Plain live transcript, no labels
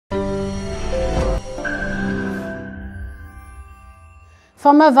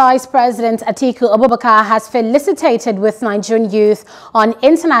Former Vice President Atiku has felicitated with Nigerian youth on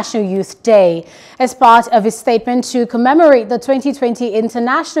International Youth Day. As part of his statement to commemorate the 2020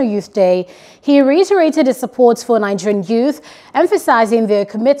 International Youth Day, he reiterated his support for Nigerian youth, emphasizing their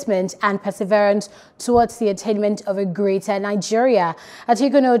commitment and perseverance towards the attainment of a greater Nigeria.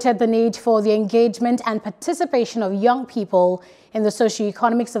 Atiku noted the need for the engagement and participation of young people in the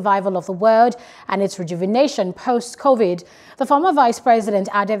socio-economic survival of the world and its rejuvenation post-COVID. The former vice president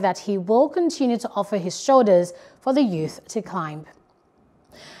added that he will continue to offer his shoulders for the youth to climb.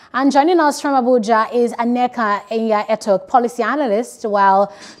 And joining us from Abuja is nya-etok policy analyst,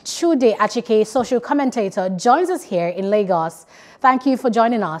 while Chude Achike, social commentator, joins us here in Lagos. Thank you for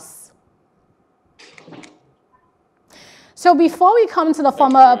joining us. So before we come to the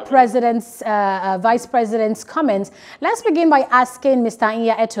former president's, vice president's comments, let's begin by asking Mr.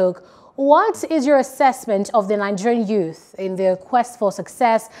 Nya-etok, what is your assessment of the Nigerian youth in their quest for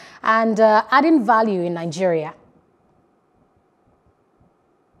success and adding value in Nigeria?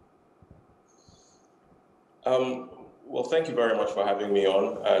 Well, thank you very much for having me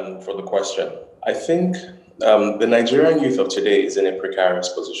on and for the question. I think the Nigerian youth of today is in a precarious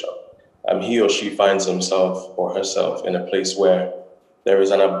position. He or she finds himself or herself in a place where there is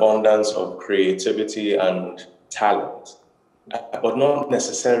an abundance of creativity and talent, but not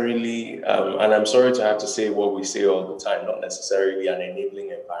necessarily, and I'm sorry to have to say what we say all the time, not necessarily an enabling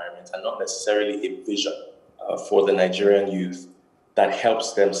environment and not necessarily a vision for the Nigerian youth that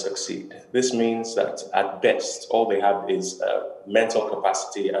helps them succeed. This means that at best, all they have is mental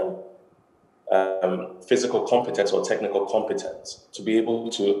capacity and physical competence or technical competence to be able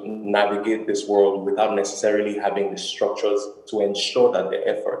to navigate this world without necessarily having the structures to ensure that their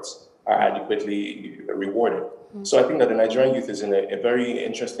efforts are adequately rewarded. So I think that the Nigerian youth is in a very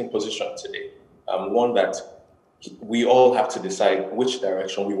interesting position today, one that we all have to decide which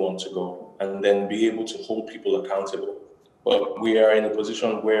direction we want to go and then be able to hold people accountable. But we are in a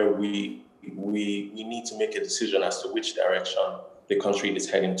position where we need to make a decision as to which direction the country is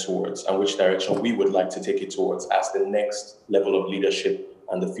heading towards and which direction we would like to take it towards as the next level of leadership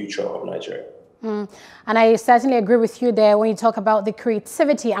and the future of Nigeria. And I certainly agree with you there when you talk about the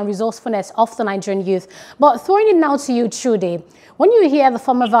creativity and resourcefulness of the Nigerian youth. But throwing it now to you, Chude, when you hear the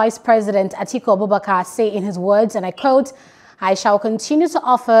former Vice President Atiku say in his words, and I quote, "I shall continue to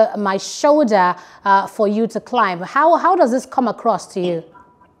offer my shoulder for you to climb," how does this come across to you?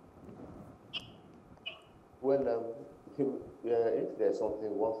 Well, if there's one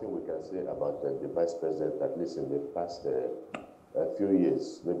thing we can say about the Vice President, at least in the past few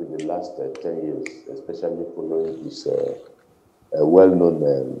years, maybe the last 10 years, especially following this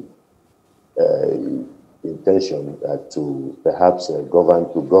well-known intention to perhaps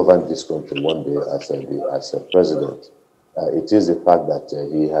govern this country one day as a president, it is the fact that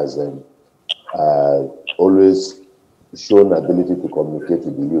he has always shown ability to communicate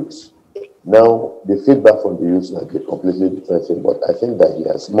with the youths. Now, the feedback from the youth might be completely different thing, but I think that he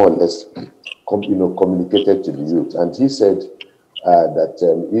has more or less communicated to the youth. And he said that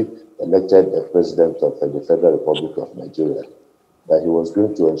if elected president of the Federal Republic of Nigeria, that he was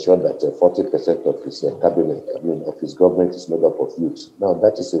going to ensure that 40% of his cabinet, of his government is made up of youth. Now,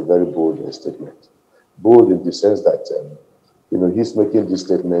 that is a very bold statement. Bold in the sense that, he's making this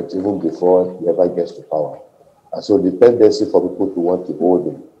statement even before he ever gets to power. And so the tendency for people to want to hold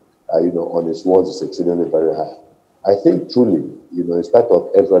him on his words is exceedingly very high. I think truly, in spite of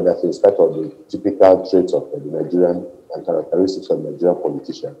every other thing, in spite of the typical traits of the Nigerian and characteristics of Nigerian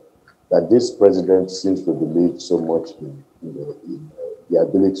politicians, that this president seems to believe so much in the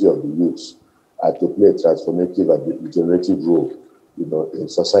ability of the youths to play a transformative and regenerative role, in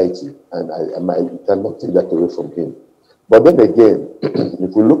society. And I cannot take that away from him. But then again,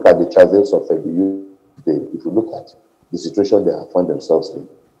 if we look at the travails of the youth today, if we look at the situation they have found themselves in,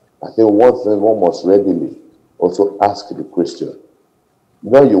 I think one must readily also ask the question.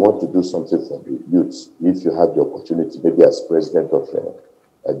 Now you want to do something for the youths, if you have the opportunity, maybe as president of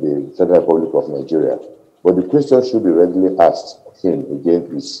the Federal Republic of Nigeria. But the question should be readily asked of him again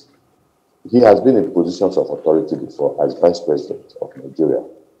is, he has been in positions of authority before as vice president of Nigeria.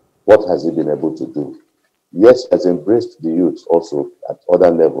 What has he been able to do? Yes, he has embraced the youth also at other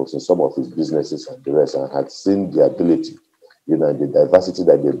levels in some of his businesses and the rest, and has seen the ability, and the diversity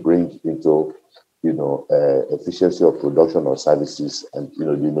that they bring into, efficiency of production or services and,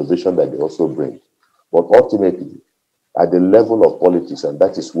 the innovation that they also bring. But ultimately, at the level of politics, and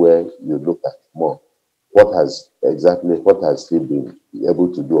that is where you look at more, what has he been able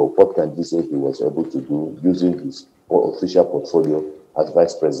to do, or what can he say he was able to do using his official portfolio as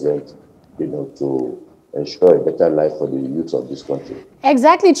vice president, to ensure a better life for the youth of this country.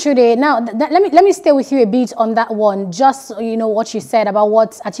 Exactly, Chude. Now, let me stay with you a bit on that one. Just what you said about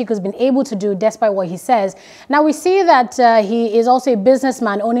what Atiku's been able to do, despite what he says. Now we see that he is also a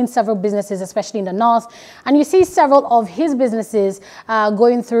businessman, owning several businesses, especially in the north, and you see several of his businesses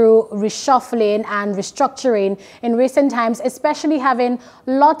going through reshuffling and restructuring in recent times, especially having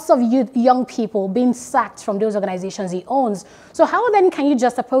lots of young people being sacked from those organizations he owns. So how then can you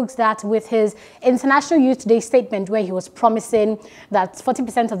juxtapose that with his International Youth Day statement, where he was promising that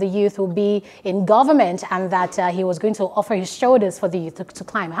 40% of the youth will be in government, and that he was going to offer his shoulders for the youth to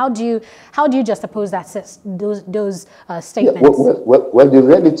climb? How do you juxtapose those statements? Yeah, well, the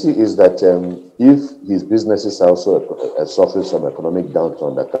reality is that if his businesses are also suffering some economic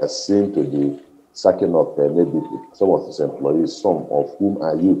downturn that has seen to the sacking of maybe some of his employees, some of whom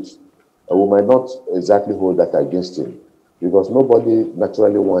are youth, we might not exactly hold that against him, because nobody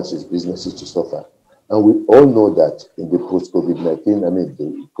naturally wants his businesses to suffer. And we all know that in the post-COVID-19,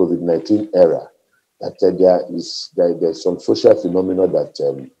 the COVID-19 era, that there's some social phenomena that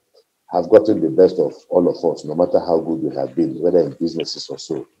have gotten the best of all of us, no matter how good we have been, whether in businesses or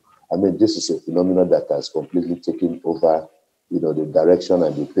so. This is a phenomenon that has completely taken over, the direction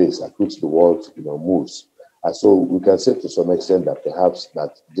and the pace at which the world, moves. And so we can say to some extent that perhaps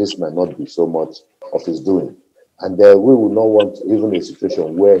that this might not be so much of his doing. And we will not want even a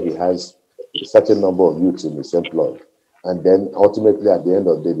situation where he has a certain number of youths in his employ. And then ultimately at the end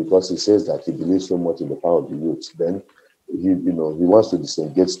of the day, because he says that he believes so much in the power of the youths, then he wants to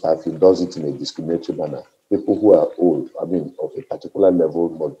disengage staff. He does it in a discriminatory manner. People who are old, of a particular level,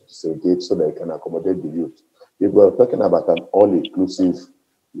 must disengage so that he can accommodate the youth. If we're talking about an all-inclusive,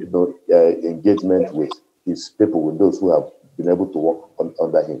 engagement with his people, with those who have been able to work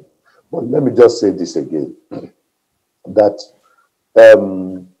under him. But let me just say this again, that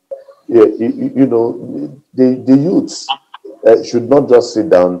the youths should not just sit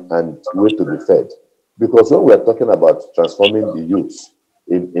down and wait to be fed. Because when we are talking about transforming the youths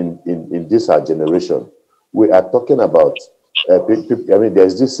in this our generation, we are talking about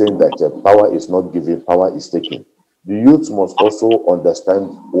there's this saying that power is not given, power is taken. The youths must also understand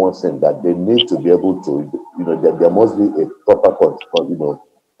one thing, that they need to be able to, that there must be a proper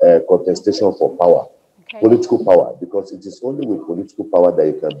contestation for power, political power, because it is only with political power that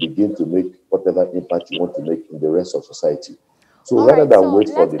you can begin to make whatever impact you want to make in the rest of society. So rather than wait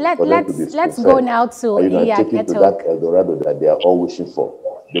for them to be let's go now to taken to that Eldorado that they are all wishing for,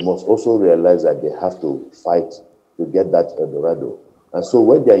 they must also realize that they have to fight to get that Eldorado. And so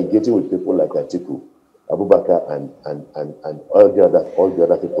when they are engaging with people like Atiku, Abubakar, and all the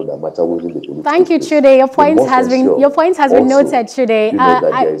other people that matter within the political Thank you, space, Chude. Your point has been noted, Chude. That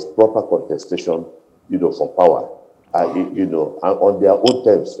there is proper contestation, for power. And on their own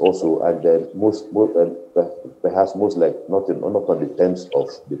terms also, and then perhaps most like not on the terms of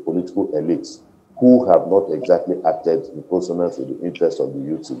the political elites, who have not exactly acted in consonance with the interests of the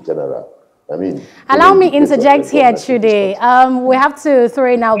youth in general. Allow me interject here, Chude. We have to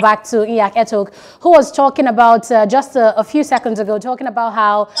throw it now back to nya-etok, who was talking about just a few seconds ago, talking about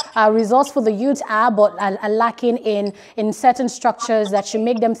how resourceful the youth are, but are lacking in certain structures that should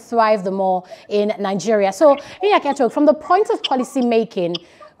make them thrive the more in Nigeria. So, nya-etok, from the point of policy making,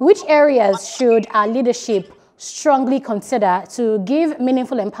 which areas should our leadership strongly consider to give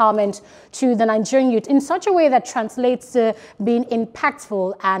meaningful empowerment to the Nigerian youth in such a way that translates to being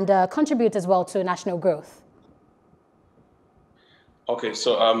impactful and contribute as well to national growth? Okay,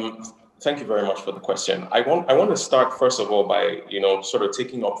 so thank you very much for the question. I want to start first of all by sort of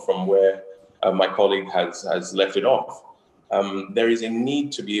taking up from where my colleague has left it off. There is a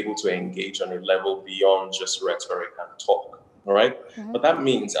need to be able to engage on a level beyond just rhetoric and talk. All right. Mm-hmm. But that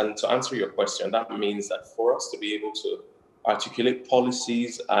means, and to answer your question, that means that for us to be able to articulate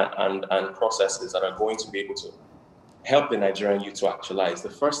policies and processes that are going to be able to help the Nigerian youth to actualize, the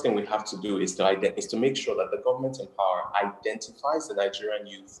first thing we have to do is to make sure that the government in power identifies the Nigerian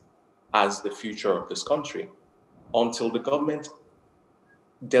youth as the future of this country. Until the government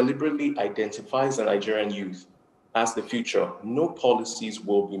deliberately identifies the Nigerian youth as the future, no policies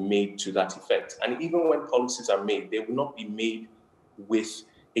will be made to that effect. And even when policies are made, they will not be made with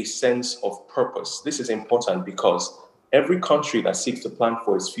a sense of purpose. This is important because every country that seeks to plan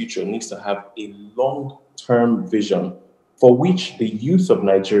for its future needs to have a long-term vision for which the youth of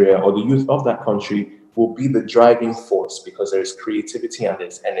Nigeria or the youth of that country will be the driving force, because there is creativity and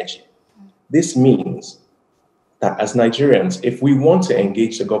there's energy. This means that as Nigerians, if we want to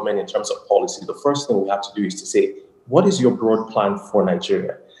engage the government in terms of policy, the first thing we have to do is to say, what is your broad plan for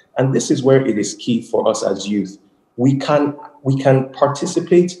Nigeria? And this is where it is key for us as youth we can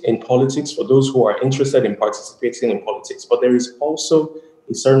participate in politics for those who are interested in participating in politics, but there is also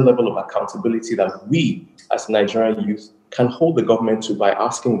a certain level of accountability that we as Nigerian youth can hold the government to by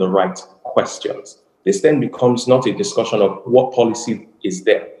asking the right questions. This then becomes not a discussion of what policy is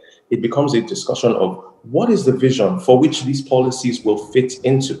there. It becomes a discussion of what is the vision for which these policies will fit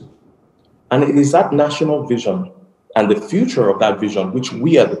into. And it is that national vision and the future of that vision, which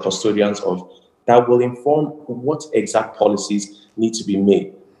we are the custodians of, that will inform what exact policies need to be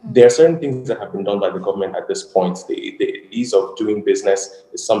made. There are certain things that have been done by the government at this point. The ease of doing business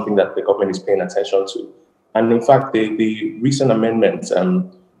is something that the government is paying attention to. And in fact, the recent amendment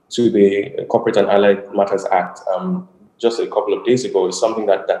to the Corporate and Allied Matters Act just a couple of days ago is something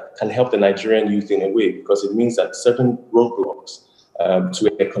that can help the Nigerian youth in a way, because it means that certain roadblocks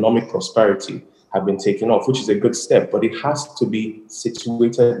to economic prosperity have been taken off, which is a good step, but it has to be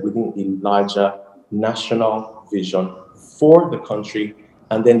situated within a larger national vision for the country,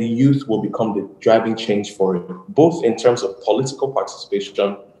 and then the youth will become the driving change for it, both in terms of political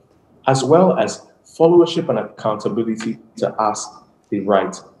participation, as well as followership and accountability to ask the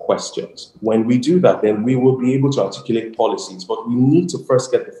right questions. When we do that, then we will be able to articulate policies, but we need to first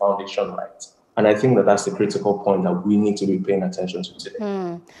get the foundation right. And I think that that's the critical point that we need to be paying attention to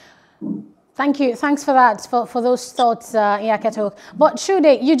today. Thank you. Thanks for that, for those thoughts, nya-etok. But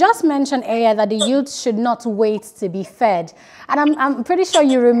Chude, you just mentioned earlier that the youth should not wait to be fed. And I'm pretty sure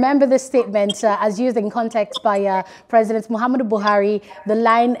you remember this statement as used in context by President Muhammadu Buhari, the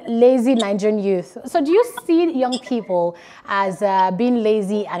line, lazy Nigerian youth. So do you see young people as being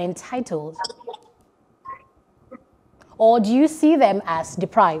lazy and entitled? Or do you see them as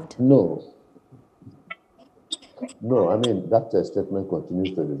deprived? No. No, I mean, that statement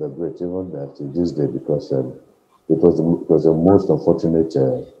continues to reverberate even this day, because it was the most unfortunate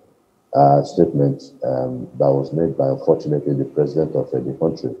statement that was made by, unfortunately, the president of the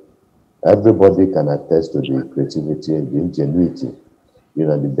country. Everybody can attest to the creativity and the ingenuity,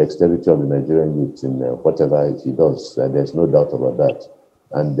 the dexterity of the Nigerian youth in whatever he does. There's no doubt about that.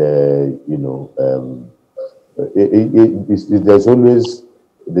 And, there's always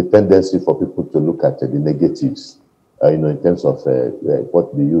the tendency for people to look at the negatives, in terms of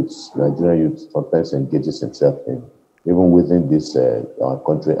what the Nigerian youth sometimes engages himself in, even within this our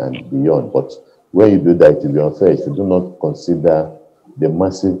country and beyond. But when you do that, it will be unfair if you do not consider the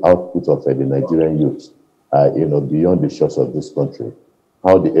massive output of the Nigerian youth, beyond the shores of this country.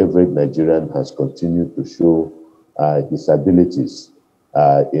 How the average Nigerian has continued to show his abilities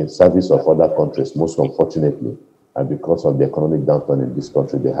in service of other countries, most unfortunately. And because of the economic downturn in this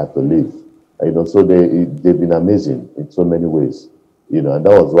country, they had to leave. So they've been amazing in so many ways. And that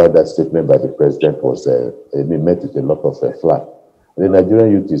was why that statement by the president was met with a lot of flack. The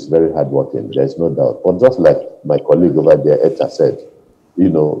Nigerian youth is very hardworking, there's no doubt. But just like my colleague over there, Etta, said,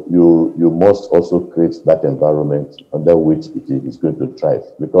 you must also create that environment under which it is going to thrive.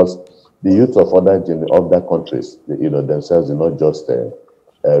 Because the youth of other countries, themselves are not just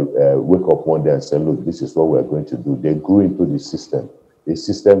wake up one day and say, look, this is what we're going to do. They grew into the system, a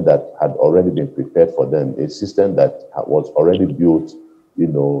system that had already been prepared for them, a system that was already built,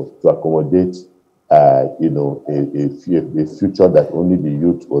 to accommodate, a future that only the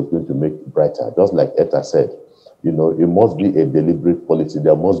youth was going to make brighter. Just like Etta said, it must be a deliberate policy.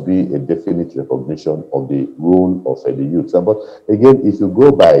 There must be a definite recognition of the role of the youth. But again, if you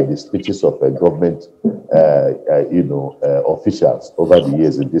go by the speeches of government, officials over the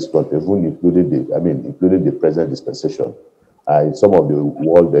years in this country, even including the present dispensation, some of the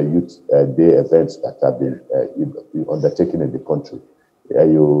World Youth Day events that have been undertaken in the country,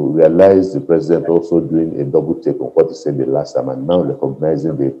 you realize the president also doing a double take on what he said the last time, and now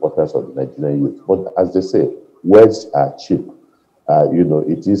recognizing the importance of the Nigerian youth. But as they say, words are cheap.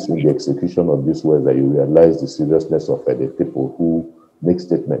 It is in the execution of these words that you realize the seriousness of the people who make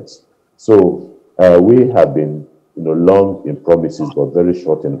statements. So we have been, long in promises but very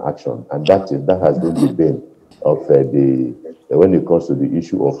short in action, and that has been the bane of when it comes to the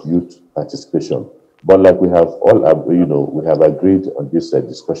issue of youth participation. But like we have all, we have agreed on this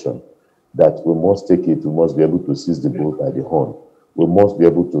discussion that we must take it. We must be able to seize the bull by the horn. We must be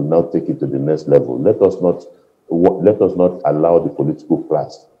able to now take it to the next level. Let us not allow the political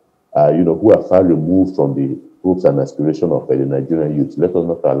class, who are far removed from the hopes and aspirations of the Nigerian youth. Let us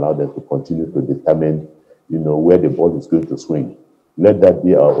not allow them to continue to determine, where the ball is going to swing. Let that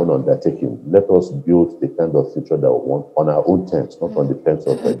be our own undertaking. Let us build the kind of future that we want on our own terms, not on the terms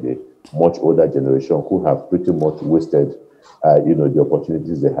of the much older generation who have pretty much wasted, the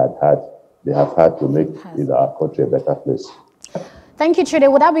opportunities they have had to make our country a better place. Thank you,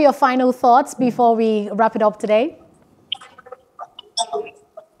 Chude. Would that be your final thoughts before we wrap it up today?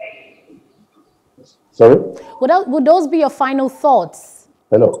 Sorry? Would those be your final thoughts?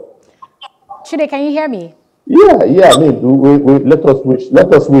 Hello? Chude, can you hear me? Yeah. I mean, let us wish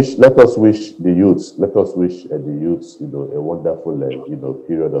the youths, a wonderful,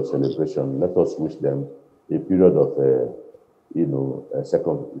 period of celebration. Let us wish them a period of, a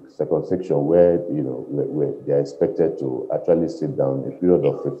second section where, where they are expected to actually sit down, a period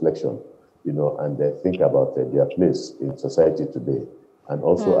of reflection, and think about their place in society today, and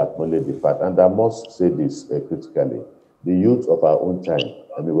also acknowledge the fact. And I must say this critically. The youth of our own time,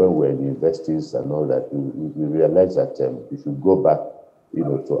 I mean, when we're in the universities and all that, we realized that if you go back,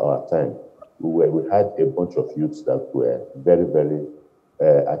 to our time, we had a bunch of youths that were very, very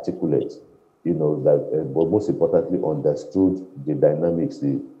articulate, but most importantly understood the dynamics,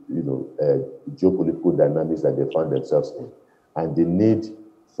 the geopolitical dynamics that they found themselves in, and the need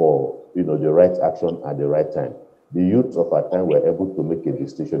for the right action at the right time. The youth of our time were able to make a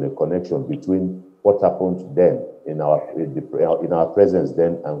distinction, a connection between what happened then in our presence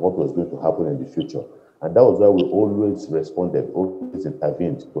then and what was going to happen in the future. And that was why we always responded, always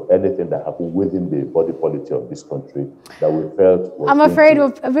intervened to anything that happened within the body politic of this country that we felt was. I'm afraid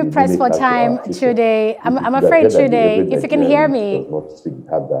we're a bit pressed for time today. I'm afraid today, if you can hear me. Does not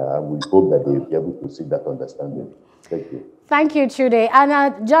have that, and we hope that they will be able to seek that understanding. Thank you. Thank you, Chude.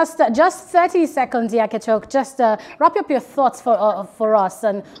 And just 30 seconds, nya-etok, just wrap up your thoughts for us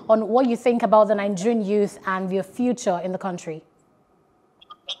and on what you think about the Nigerian youth and your future in the country.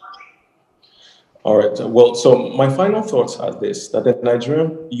 All right. Well, so my final thoughts are this, that the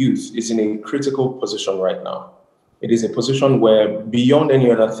Nigerian youth is in a critical position right now. It is a position where, beyond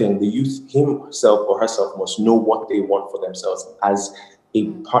any other thing, the youth himself or herself must know what they want for themselves as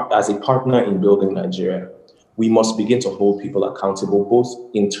a partner in building Nigeria. We must begin to hold people accountable, both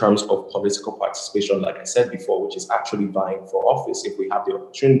in terms of political participation, like I said before, which is actually vying for office if we have the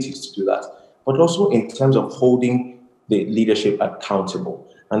opportunities to do that, but also in terms of holding the leadership accountable.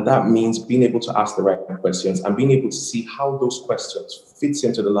 And that means being able to ask the right questions and being able to see how those questions fits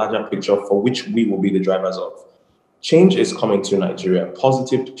into the larger picture for which we will be the drivers of. Change is coming to Nigeria.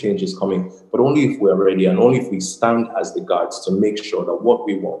 Positive change is coming, but only if we're ready and only if we stand as the guards to make sure that what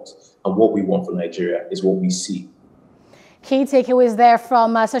we want and what we want for Nigeria is what we see. Key takeaways there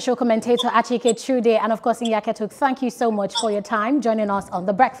from social commentator Atiku Chude and of course nya-etok. Thank you so much for your time joining us on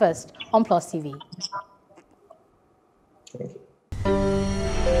The Breakfast on Plus TV. Thank you.